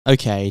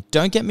Okay,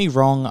 don't get me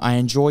wrong, I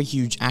enjoy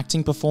huge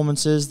acting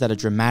performances that are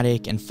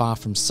dramatic and far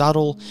from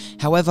subtle.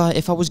 However,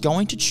 if I was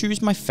going to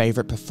choose my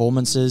favourite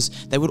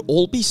performances, they would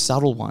all be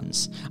subtle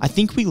ones. I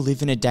think we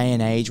live in a day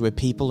and age where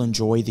people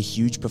enjoy the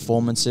huge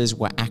performances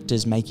where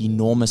actors make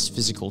enormous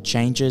physical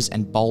changes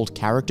and bold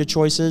character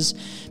choices,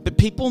 but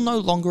people no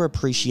longer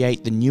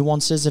appreciate the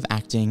nuances of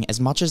acting as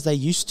much as they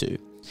used to.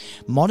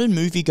 Modern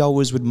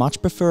moviegoers would much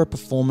prefer a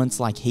performance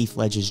like Heath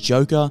Ledger's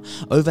Joker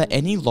over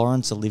any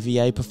Laurence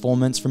Olivier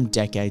performance from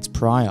decades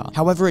prior.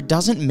 However, it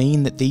doesn't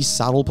mean that these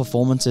subtle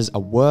performances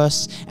are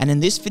worse, and in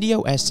this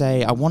video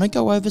essay, I want to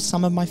go over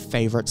some of my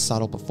favourite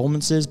subtle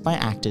performances by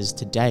actors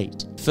to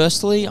date.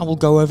 Firstly, I will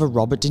go over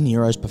Robert De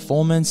Niro's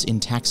performance in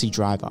Taxi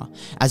Driver,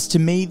 as to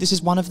me, this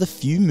is one of the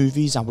few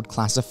movies I would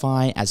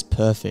classify as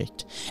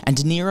perfect, and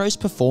De Niro's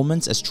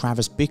performance as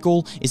Travis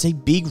Bickle is a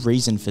big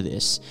reason for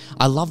this.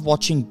 I love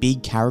watching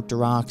big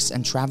character arcs,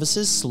 and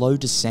Travis's slow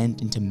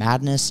descent into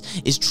madness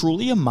is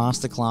truly a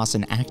masterclass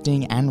in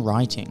acting and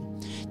writing.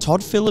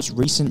 Todd Phillips'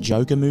 recent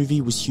Joker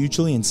movie was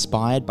hugely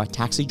inspired by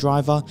Taxi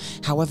Driver.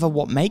 However,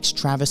 what makes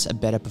Travis a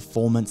better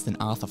performance than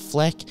Arthur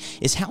Fleck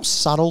is how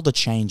subtle the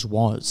change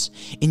was.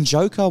 In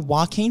Joker,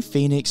 Joaquin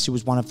Phoenix, who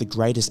was one of the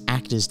greatest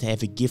actors to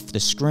ever gift the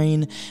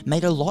screen,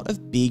 made a lot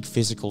of big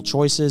physical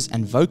choices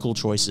and vocal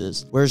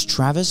choices, whereas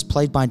Travis,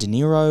 played by De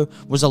Niro,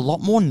 was a lot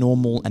more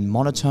normal and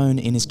monotone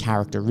in his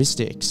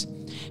characteristics.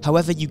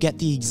 However, you get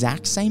the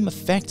exact same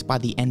effect by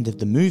the end of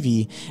the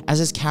movie, as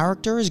his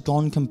character has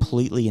gone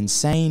completely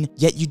insane,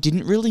 yet you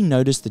didn't really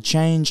notice the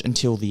change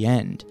until the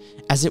end,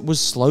 as it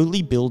was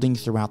slowly building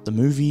throughout the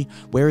movie,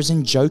 whereas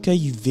in Joker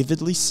you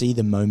vividly see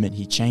the moment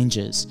he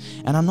changes.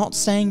 And I'm not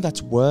saying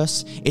that's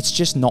worse, it's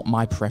just not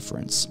my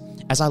preference,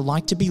 as I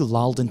like to be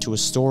lulled into a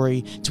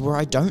story to where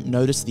I don't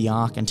notice the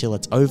arc until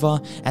it's over,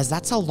 as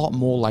that's a lot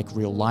more like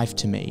real life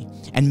to me,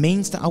 and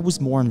means that I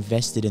was more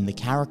invested in the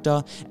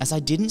character as I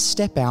didn't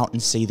step out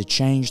and see the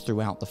change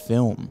throughout the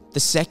film. The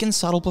second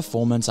subtle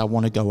performance I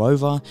want to go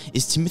over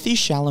is Timothee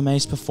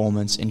Chalamet's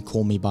performance in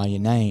Call Me By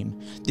Your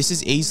Name. This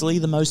is easily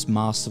the most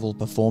masterful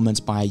performance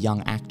by a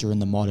young actor in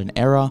the modern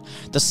era.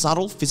 The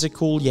subtle,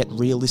 physical, yet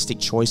realistic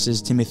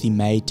choices Timothee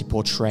made to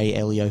portray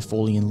Elio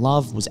falling in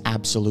love was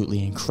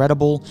absolutely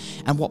incredible.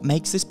 And what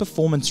makes this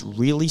performance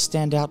really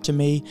stand out to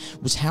me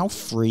was how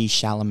free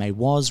Chalamet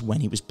was when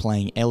he was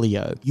playing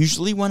Elio.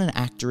 Usually when an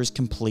actor is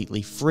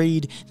completely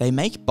freed, they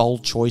make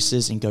bold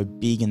choices and go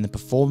big in the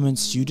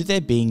performance due to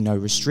there being no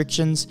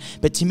restrictions,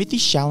 but Timothée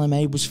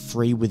Chalamet was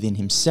free within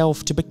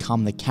himself to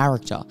become the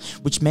character,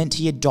 which meant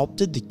he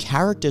adopted the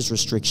character's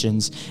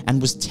restrictions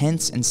and was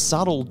tense and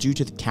subtle due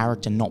to the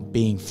character not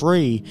being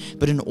free.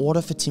 But in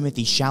order for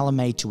Timothée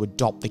Chalamet to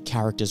adopt the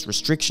character's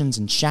restrictions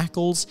and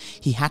shackles,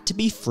 he had to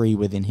be free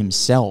within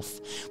himself,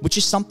 which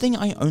is something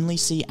I only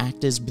see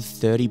actors with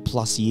 30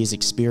 plus years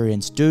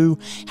experience do.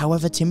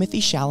 However, Timothée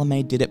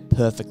Chalamet did it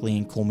perfectly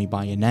in Call Me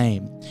By Your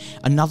Name.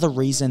 Another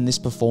reason this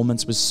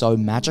performance was so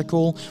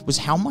magical was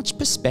how much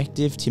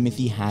perspective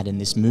Timothée had in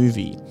this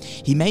movie.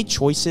 He made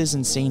choices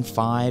in scene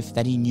 5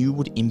 that he knew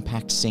would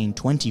impact scene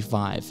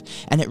 25,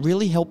 and it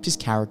really helped his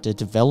character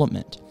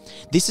development.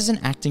 This is an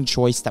acting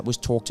choice that was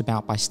talked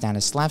about by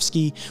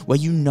Stanislavski, where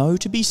you know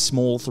to be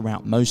small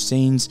throughout most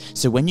scenes,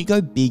 so when you go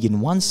big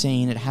in one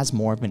scene, it has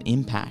more of an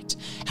impact.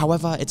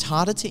 However, it's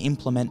harder to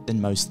implement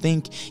than most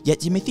think, yet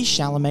Timothée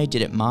Chalamet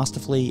did it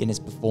masterfully in his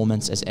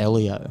performance as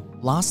Elio.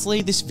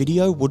 Lastly, this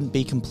video wouldn't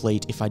be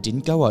complete if I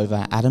didn't go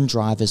over Adam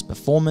Driver's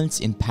performance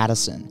in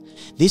Paterson.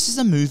 This is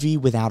a movie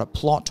without a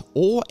plot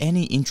or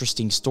any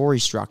interesting story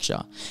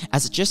structure,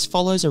 as it just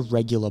follows a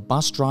regular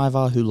bus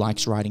driver who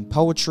likes writing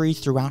poetry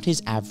throughout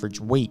his average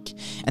week,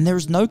 and there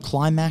is no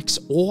climax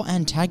or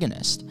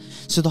antagonist.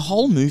 So the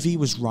whole movie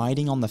was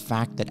riding on the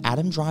fact that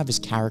Adam Driver's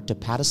character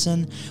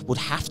Paterson would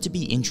have to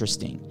be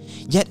interesting.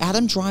 Yet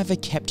Adam Driver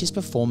kept his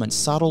performance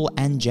subtle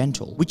and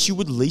gentle, which you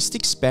would least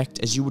expect,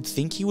 as you would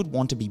think he would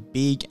want to be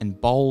big and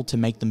bold to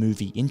make the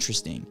movie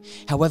interesting.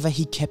 However,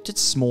 he kept it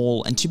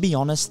small, and to be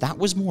honest, that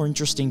was more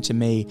interesting to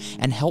me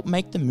and helped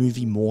make the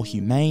movie more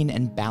humane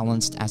and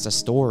balanced as a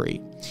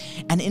story.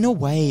 And in a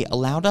way,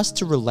 allowed us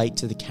to relate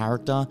to the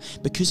character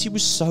because he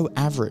was so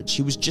average,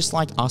 he was just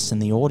like us in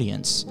the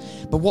audience.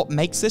 But what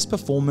makes this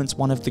performance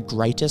one of the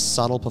greatest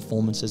subtle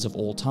performances of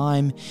all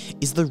time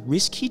is the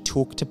risk he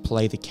took to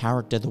play the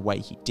character the way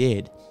he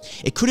did.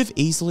 It could have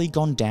easily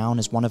gone down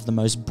as one of the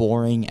most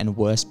boring and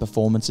worst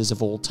performances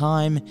of all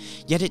time,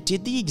 yet it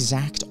did the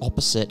exact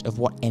opposite of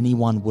what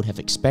anyone would have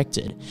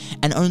expected,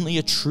 and only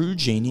a true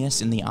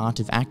genius in the art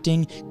of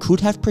acting could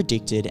have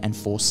predicted and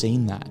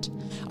foreseen that.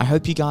 I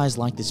hope you guys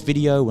liked this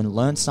video and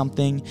learned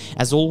something.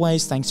 As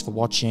always, thanks for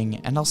watching,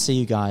 and I'll see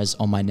you guys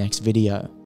on my next video.